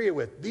something to treat it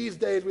with. These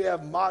days we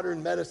have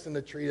modern medicine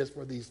to treat us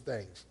for these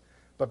things.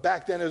 But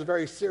back then it was a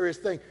very serious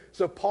thing.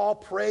 So Paul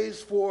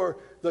prays for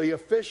the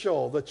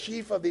official, the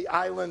chief of the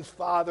island's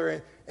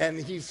father, and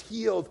he's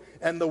healed.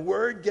 And the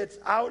word gets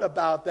out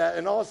about that.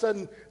 And all of a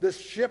sudden, this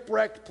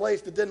shipwrecked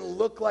place that didn't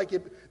look like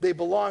they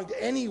belonged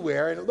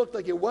anywhere, and it looked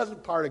like it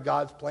wasn't part of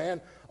God's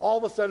plan, all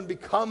of a sudden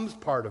becomes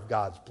part of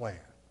God's plan.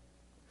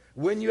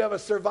 When you have a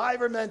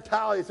survivor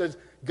mentality that says,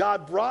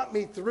 God brought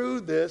me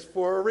through this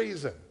for a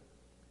reason.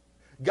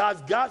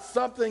 God's got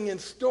something in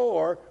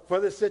store for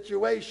the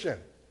situation.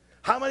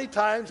 How many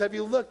times have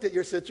you looked at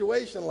your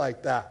situation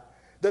like that?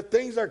 That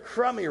things are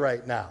crummy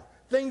right now.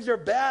 Things are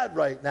bad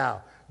right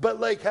now. But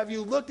have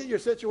you looked at your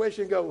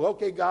situation and go,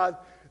 okay, God,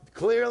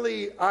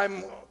 clearly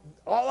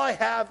all I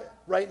have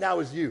right now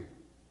is you.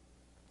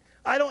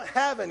 I don't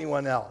have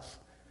anyone else.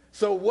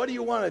 So what do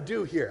you want to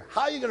do here?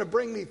 How are you going to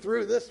bring me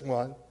through this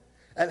one?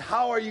 And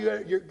how are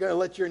you're going to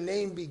let your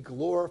name be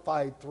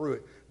glorified through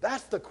it?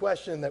 That's the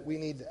question that we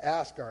need to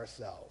ask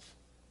ourselves.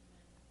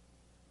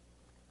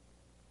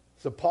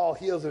 So Paul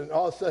heals it, and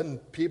all of a sudden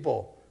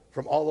people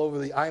from all over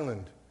the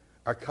island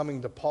are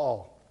coming to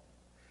Paul.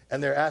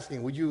 And they're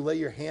asking, would you lay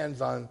your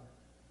hands on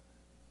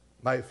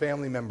my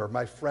family member,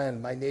 my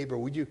friend, my neighbor?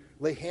 Would you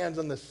lay hands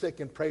on the sick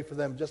and pray for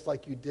them just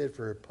like you did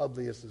for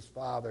Publius'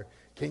 father?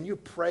 Can you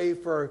pray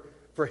for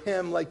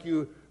him like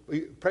you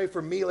pray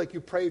for me like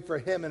you prayed for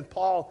him? And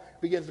Paul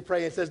begins to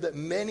pray and says that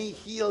many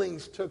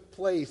healings took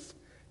place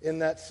in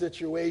that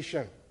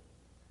situation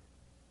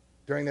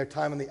during their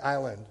time on the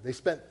island. They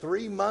spent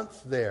 3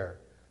 months there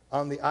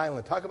on the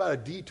island. Talk about a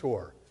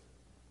detour.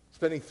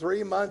 Spending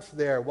 3 months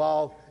there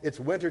while it's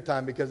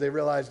wintertime because they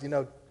realized,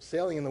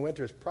 sailing in the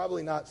winter is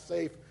probably not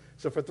safe.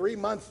 So for 3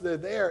 months they're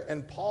there,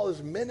 and Paul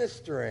is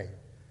ministering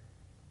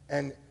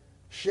and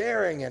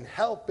sharing and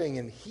helping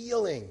and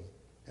healing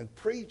and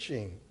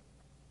preaching.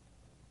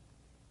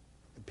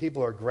 And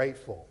people are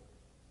grateful.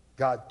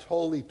 God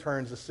totally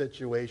turns the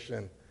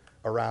situation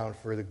around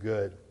for the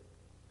good.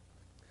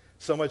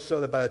 So much so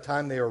that by the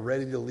time they were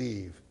ready to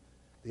leave,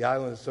 the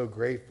island is so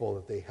grateful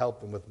that they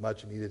helped them with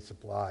much needed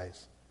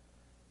supplies.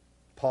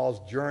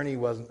 Paul's journey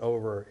wasn't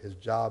over. His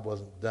job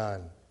wasn't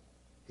done.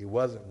 He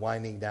wasn't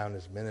winding down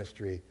his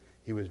ministry.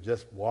 He was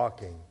just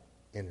walking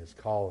in his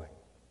calling.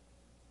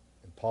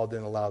 And Paul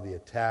didn't allow the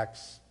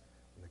attacks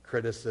and the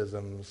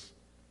criticisms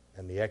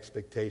and the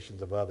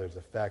expectations of others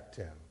affect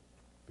him,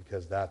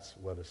 because that's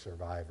what a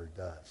survivor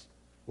does.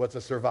 What's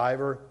a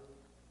survivor?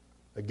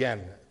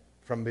 Again,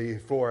 from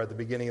before, at the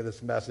beginning of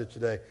this message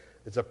today,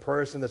 it's a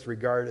person that's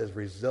regarded as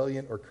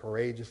resilient or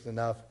courageous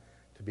enough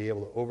to be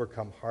able to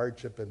overcome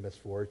hardship and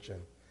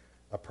misfortune.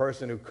 A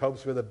person who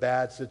copes with a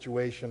bad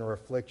situation or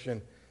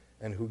affliction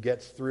and who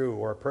gets through,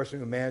 or a person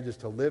who manages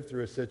to live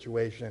through a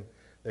situation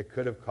that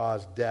could have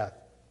caused death.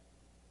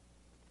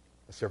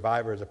 A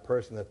survivor is a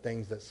person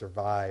that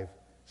survive,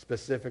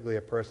 specifically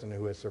a person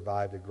who has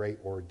survived a great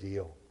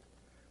ordeal.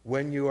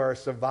 When you are a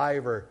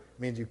survivor,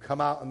 it means you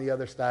come out on the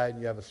other side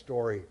and you have a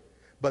story.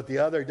 But the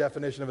other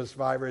definition of a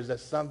survivor is that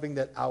something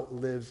that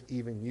outlives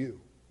even you.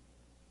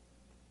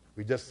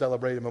 We just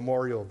celebrated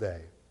Memorial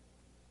Day.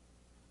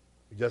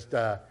 We just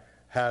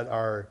had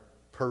our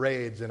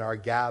parades and our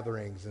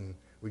gatherings, and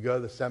we go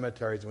to the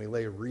cemeteries and we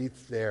lay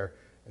wreaths there.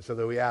 And so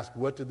that we ask,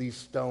 what do these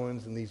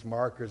stones and these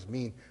markers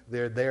mean?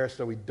 They're there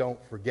so we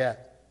don't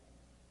forget.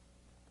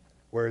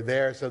 We're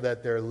there so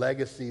that their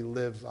legacy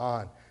lives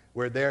on.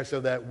 We're there so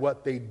that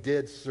what they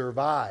did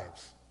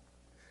survives.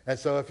 And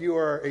so if you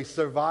are a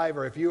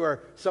survivor, if you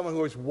are someone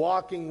who is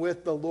walking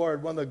with the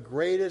Lord, one of the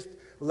greatest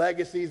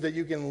legacies that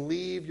you can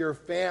leave your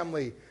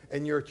family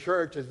and your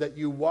church is that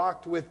you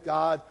walked with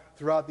God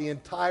throughout the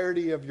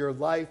entirety of your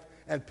life,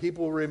 and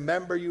people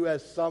remember you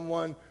as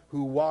someone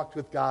who walked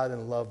with God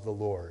and loved the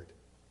Lord.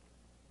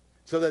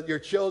 So that your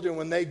children,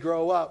 when they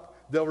grow up,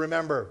 they'll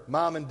remember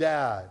mom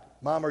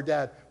or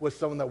dad was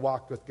someone that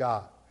walked with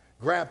God.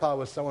 Grandpa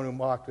was someone who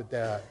walked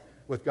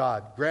with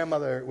God.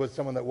 Grandmother was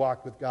someone that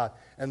walked with God.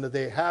 And that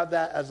they have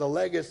that as a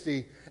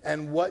legacy,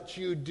 and what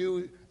you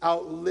do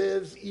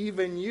outlives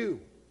even you.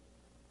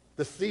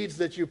 The seeds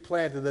that you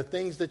planted, the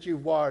things that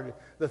you've watered,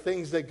 the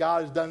things that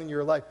God has done in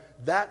your life,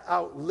 that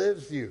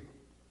outlives you.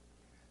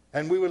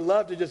 And we would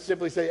love to just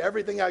simply say,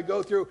 everything I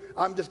go through,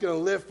 I'm just going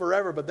to live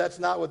forever, but that's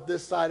not what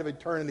this side of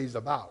eternity is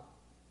about.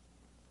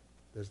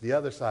 There's the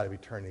other side of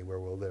eternity where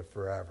we'll live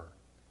forever.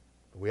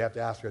 But we have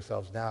to ask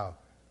ourselves now,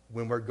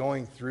 when we're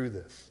going through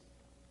this,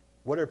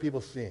 what are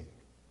people seeing?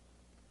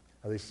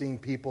 Are they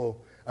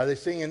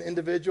seeing an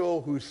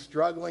individual who's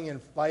struggling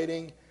and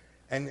fighting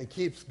and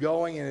keeps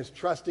going and is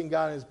trusting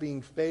God and is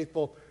being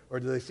faithful? Or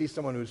do they see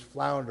someone who's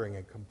floundering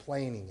and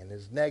complaining and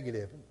is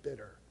negative and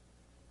bitter?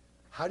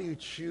 How do you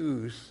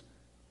choose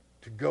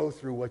to go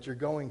through what you're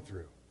going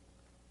through?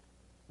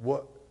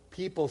 What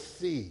people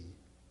see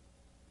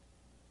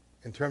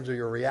in terms of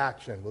your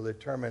reaction will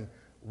determine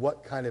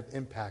what kind of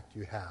impact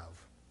you have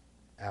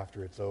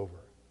after it's over.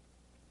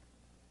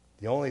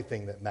 The only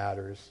thing that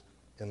matters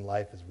in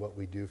life is what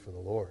we do for the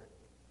Lord.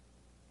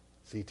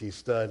 C.T.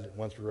 Studd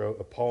once wrote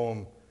a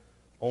poem,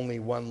 Only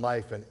One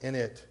Life, and in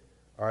it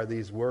are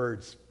these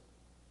words.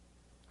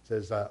 It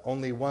says,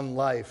 only one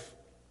life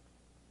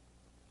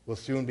will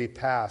soon be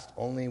past.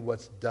 Only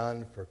what's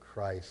done for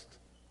Christ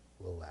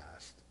will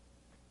last.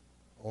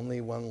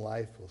 Only one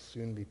life will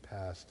soon be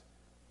past.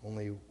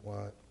 Only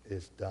what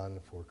is done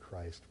for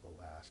Christ will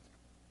last.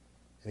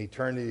 In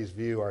eternity's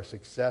view, our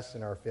success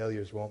and our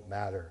failures won't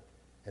matter.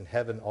 In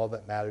heaven, all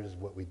that matters is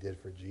what we did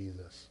for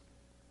Jesus.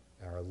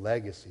 And our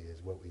legacy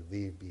is what we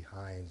leave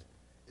behind.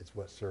 It's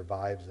what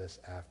survives us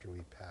after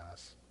we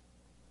pass.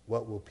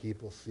 What will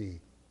people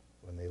see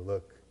when they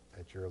look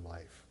at your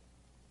life?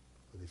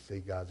 Will they see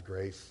God's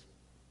grace?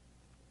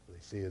 Will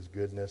they see his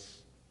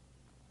goodness?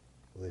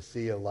 Will they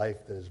see a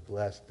life that is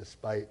blessed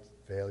despite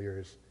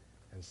failures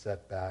and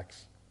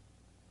setbacks?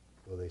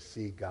 Will they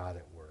see God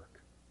at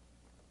work?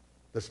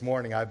 This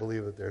morning, I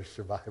believe that there's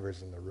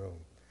survivors in the room.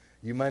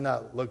 You might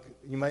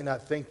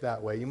not think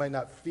that way. You might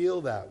not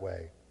feel that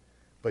way,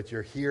 but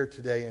you're here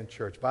today in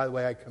church. By the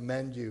way, I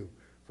commend you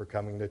for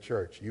coming to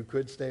church. You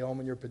could stay home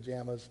in your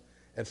pajamas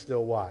and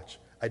still watch.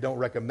 I don't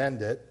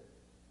recommend it.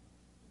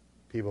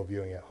 People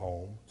viewing at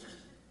home.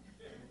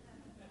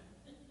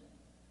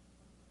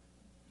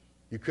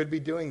 You could be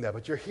doing that,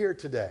 but you're here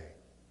today.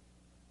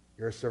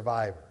 You're a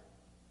survivor.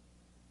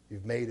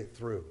 You've made it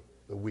through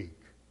the week.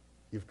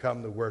 You've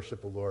come to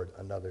worship the Lord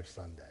another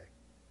Sunday.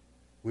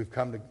 We've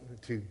come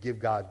to give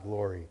God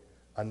glory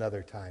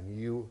another time.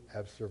 You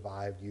have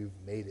survived. You've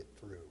made it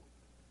through.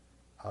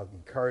 I'll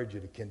encourage you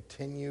to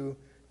continue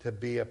to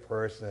be a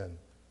person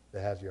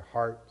that has your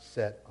heart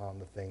set on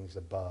the things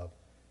above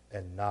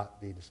and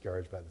not be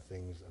discouraged by the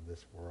things of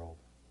this world.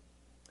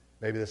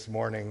 Maybe this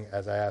morning,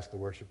 as I ask the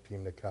worship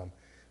team to come,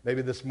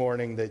 maybe this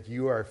morning that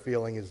you are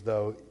feeling as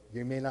though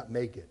you may not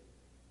make it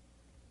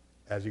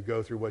as you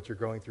go through what you're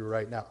going through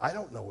right now. I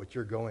don't know what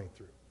you're going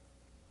through.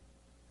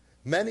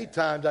 Many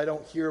times I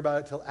don't hear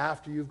about it till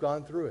after you've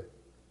gone through it.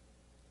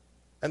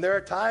 And there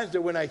are times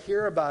that when I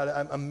hear about it,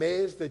 I'm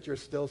amazed that you're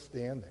still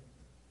standing.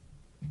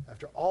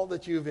 After all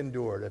that you've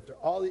endured, after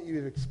all that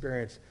you've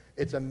experienced,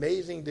 it's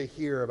amazing to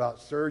hear about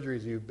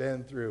surgeries you've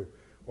been through,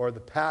 or the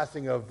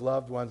passing of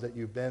loved ones that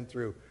you've been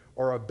through,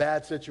 or a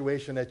bad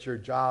situation at your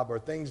job, or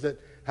things that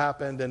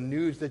happened and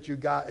news that you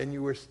got and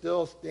you were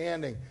still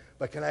standing.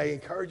 But can I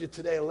encourage you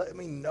today, let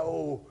me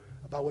know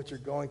about what you're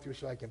going through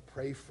so I can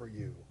pray for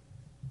you.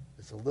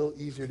 It's a little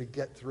easier to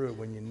get through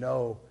when you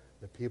know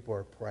that people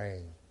are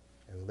praying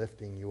and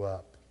lifting you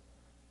up,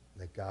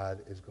 and that God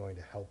is going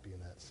to help you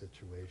in that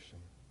situation.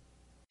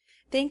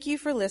 Thank you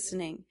for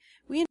listening.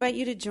 We invite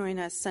you to join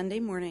us Sunday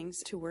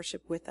mornings to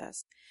worship with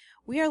us.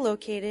 We are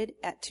located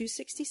at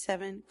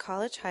 267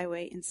 College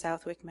Highway in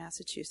Southwick,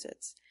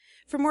 Massachusetts.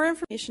 For more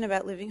information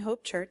about Living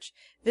Hope Church,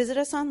 visit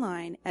us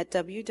online at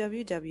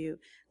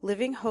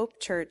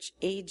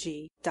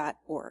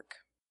www.livinghopechurchag.org.